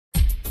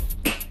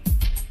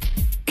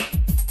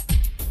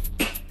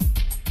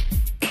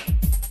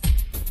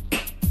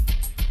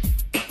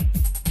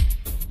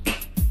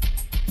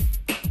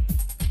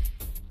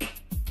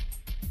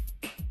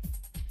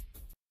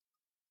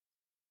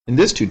In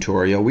this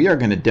tutorial, we are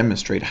going to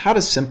demonstrate how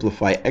to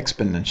simplify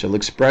exponential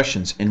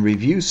expressions and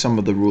review some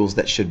of the rules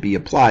that should be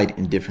applied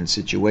in different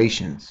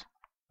situations.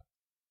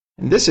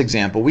 In this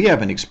example, we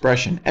have an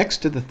expression x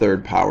to the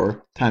third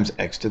power times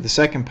x to the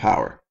second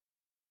power.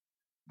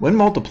 When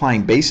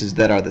multiplying bases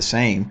that are the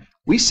same,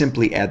 we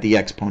simply add the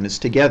exponents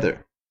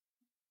together.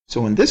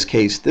 So in this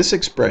case, this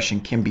expression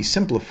can be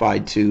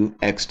simplified to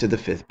x to the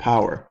fifth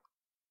power.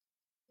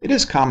 It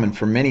is common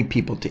for many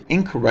people to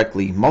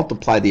incorrectly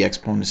multiply the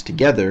exponents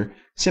together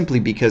simply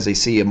because they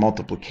see a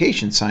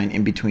multiplication sign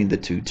in between the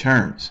two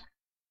terms.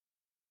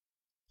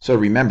 So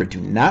remember, do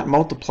not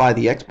multiply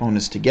the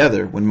exponents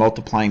together when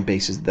multiplying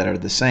bases that are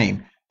the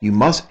same. You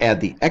must add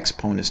the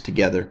exponents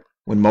together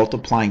when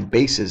multiplying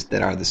bases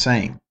that are the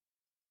same.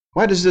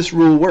 Why does this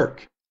rule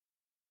work?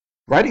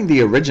 Writing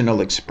the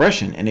original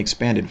expression in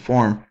expanded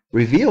form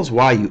reveals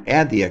why you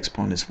add the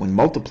exponents when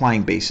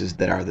multiplying bases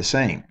that are the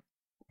same.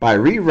 By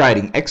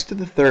rewriting x to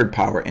the third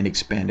power in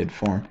expanded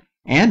form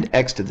and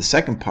x to the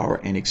second power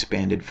in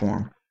expanded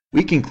form,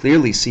 we can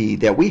clearly see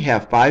that we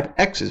have 5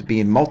 x's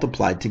being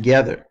multiplied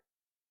together.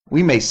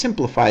 We may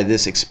simplify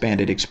this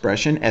expanded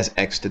expression as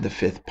x to the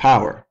fifth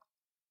power.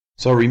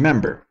 So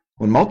remember,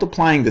 when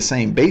multiplying the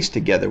same base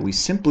together, we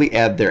simply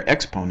add their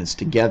exponents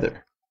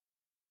together.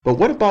 But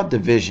what about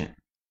division?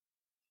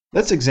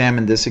 Let's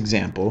examine this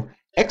example,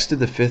 x to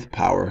the fifth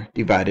power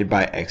divided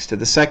by x to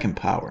the second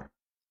power.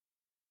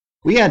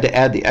 We had to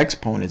add the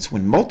exponents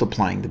when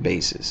multiplying the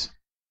bases.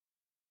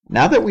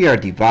 Now that we are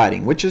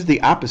dividing, which is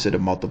the opposite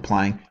of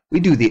multiplying, we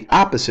do the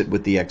opposite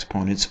with the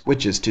exponents,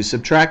 which is to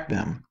subtract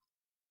them.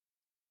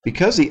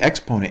 Because the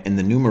exponent in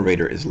the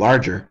numerator is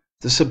larger,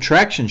 the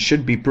subtraction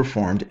should be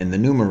performed in the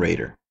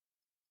numerator.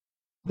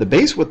 The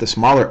base with the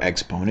smaller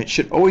exponent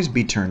should always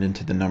be turned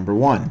into the number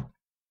 1.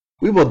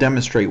 We will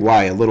demonstrate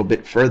why a little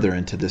bit further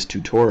into this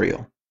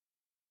tutorial.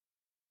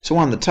 So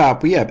on the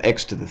top, we have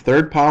x to the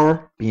third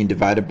power being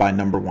divided by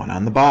number 1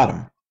 on the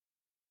bottom.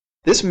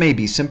 This may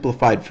be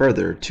simplified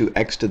further to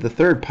x to the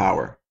third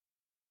power.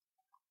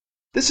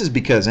 This is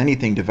because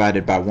anything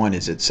divided by 1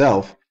 is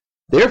itself.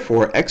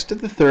 Therefore, x to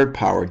the third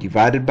power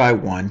divided by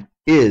 1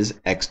 is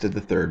x to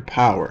the third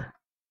power.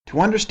 To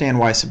understand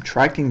why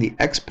subtracting the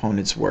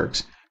exponents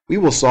works, we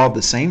will solve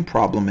the same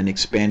problem in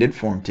expanded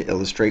form to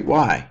illustrate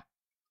why.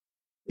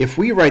 If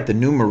we write the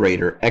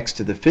numerator x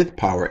to the fifth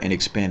power in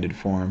expanded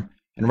form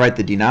and write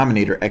the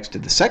denominator x to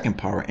the second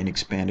power in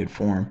expanded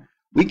form,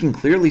 we can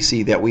clearly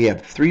see that we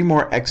have 3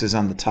 more x's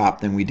on the top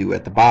than we do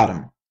at the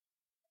bottom.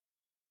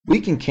 We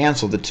can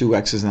cancel the 2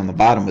 x's on the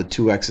bottom with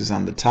 2 x's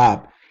on the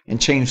top and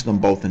change them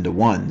both into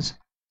 1's.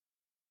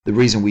 The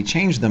reason we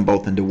change them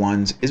both into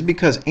 1's is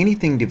because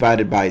anything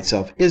divided by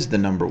itself is the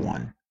number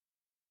 1.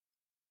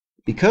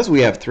 Because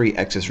we have 3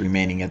 x's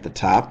remaining at the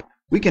top,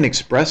 we can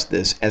express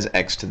this as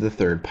x to the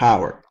third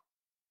power.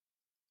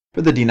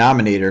 For the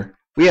denominator,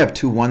 we have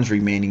 2 1's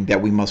remaining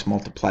that we must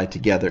multiply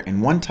together,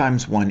 and 1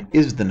 times 1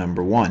 is the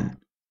number 1.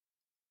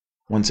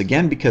 Once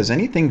again, because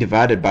anything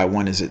divided by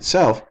 1 is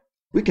itself,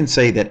 we can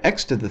say that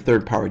x to the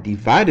third power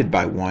divided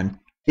by 1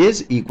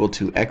 is equal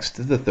to x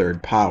to the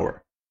third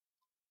power.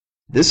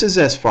 This is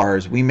as far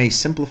as we may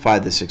simplify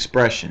this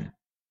expression.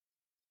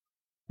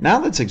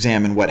 Now let's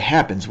examine what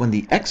happens when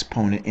the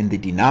exponent in the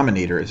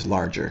denominator is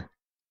larger.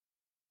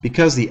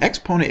 Because the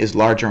exponent is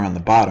larger on the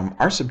bottom,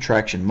 our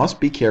subtraction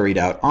must be carried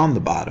out on the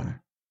bottom.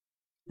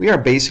 We are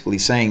basically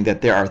saying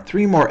that there are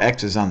 3 more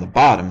x's on the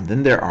bottom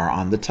than there are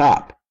on the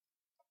top.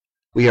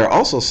 We are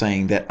also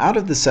saying that out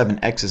of the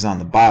 7 x's on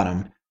the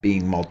bottom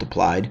being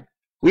multiplied,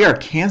 we are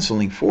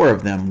canceling 4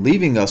 of them,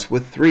 leaving us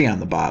with 3 on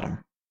the bottom.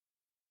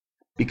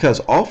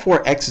 Because all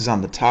 4 x's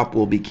on the top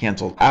will be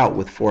canceled out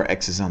with 4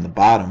 x's on the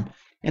bottom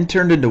and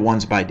turned into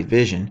 1's by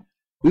division,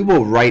 we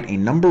will write a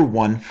number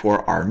 1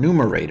 for our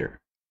numerator.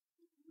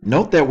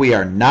 Note that we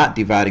are not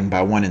dividing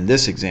by 1 in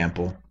this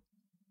example.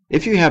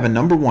 If you have a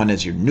number 1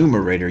 as your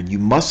numerator, you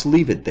must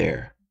leave it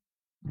there.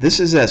 This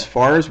is as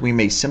far as we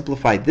may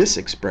simplify this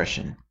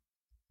expression.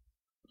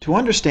 To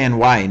understand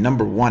why a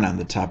number 1 on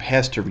the top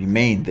has to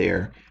remain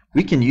there,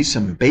 we can use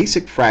some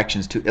basic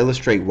fractions to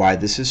illustrate why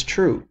this is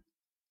true.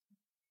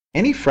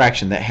 Any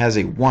fraction that has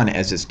a 1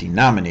 as its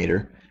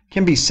denominator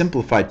can be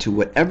simplified to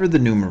whatever the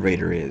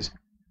numerator is.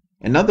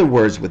 In other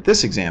words, with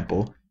this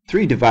example,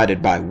 3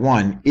 divided by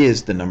 1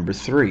 is the number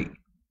 3.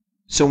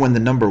 So when the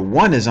number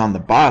 1 is on the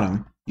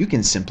bottom, you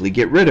can simply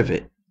get rid of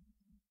it.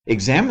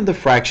 Examine the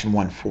fraction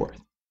 1/4.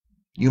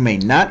 You may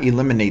not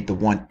eliminate the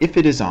 1 if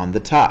it is on the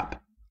top.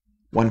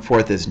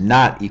 1/4 is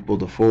not equal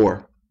to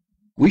 4.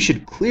 We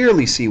should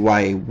clearly see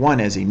why a 1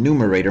 as a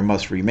numerator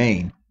must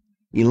remain.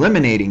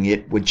 Eliminating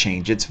it would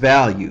change its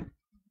value.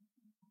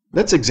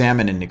 Let's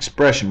examine an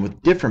expression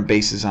with different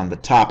bases on the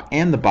top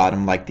and the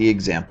bottom like the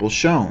example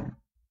shown.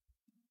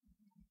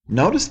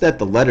 Notice that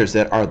the letters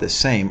that are the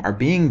same are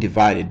being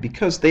divided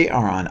because they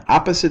are on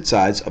opposite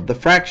sides of the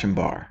fraction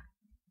bar.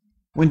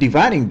 When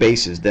dividing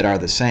bases that are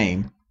the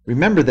same,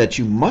 remember that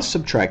you must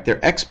subtract their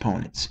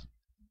exponents.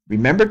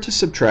 Remember to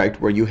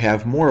subtract where you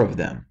have more of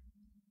them.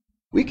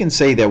 We can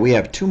say that we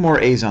have 2 more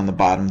a's on the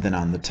bottom than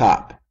on the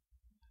top.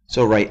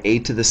 so write a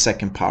to the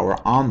second power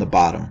on the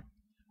bottom.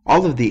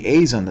 All of the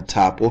a's on the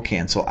top will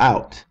cancel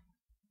out.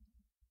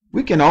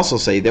 We can also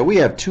say that we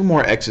have 2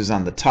 more x's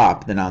on the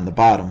top than on the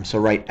bottom, so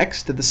write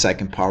x to the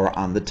second power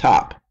on the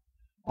top.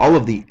 All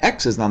of the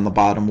x's on the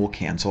bottom will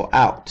cancel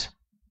out.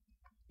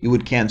 You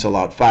would cancel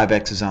out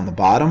 5x's on the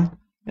bottom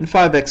and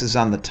 5x's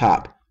on the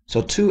top,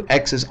 so 2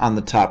 x's on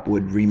the top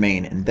would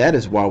remain, and that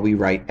is why we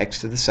write x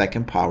to the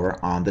second power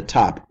on the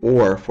top,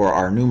 or for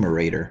our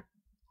numerator.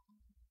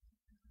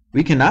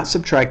 We cannot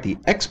subtract the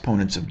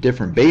exponents of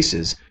different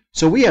bases,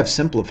 so we have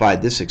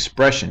simplified this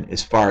expression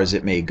as far as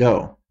it may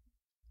go.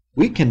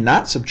 We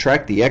cannot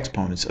subtract the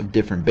exponents of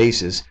different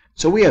bases,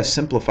 so we have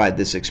simplified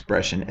this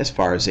expression as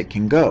far as it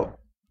can go.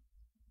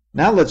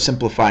 Now let's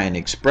simplify an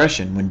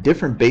expression when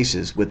different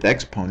bases with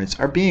exponents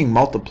are being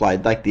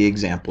multiplied like the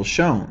example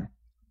shown.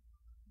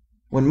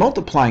 When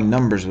multiplying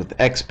numbers with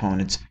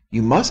exponents,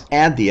 you must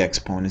add the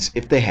exponents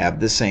if they have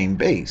the same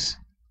base.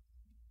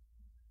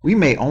 We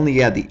may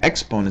only add the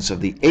exponents of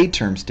the a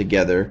terms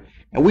together,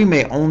 and we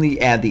may only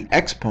add the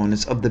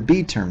exponents of the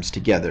b terms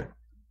together.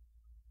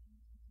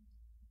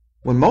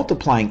 When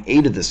multiplying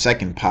a to the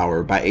second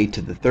power by a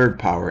to the third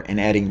power and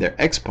adding their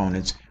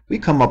exponents, we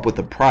come up with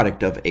a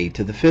product of a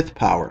to the fifth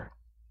power.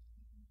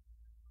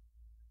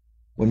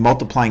 When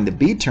multiplying the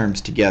b terms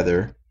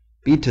together,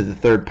 b to the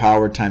third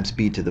power times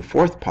b to the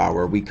fourth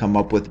power, we come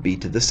up with b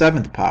to the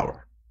seventh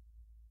power.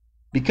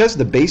 Because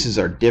the bases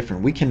are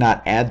different, we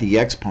cannot add the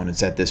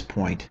exponents at this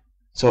point,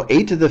 so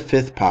a to the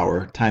fifth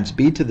power times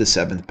b to the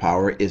seventh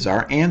power is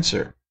our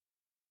answer.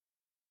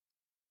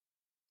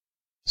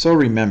 So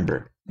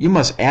remember, you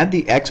must add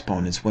the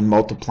exponents when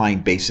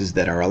multiplying bases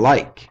that are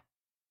alike.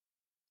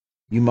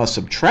 You must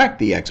subtract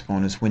the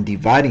exponents when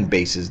dividing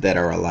bases that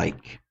are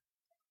alike.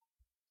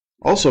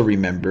 Also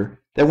remember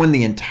that when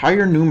the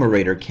entire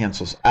numerator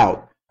cancels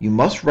out, you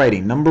must write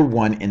a number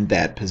 1 in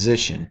that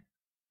position.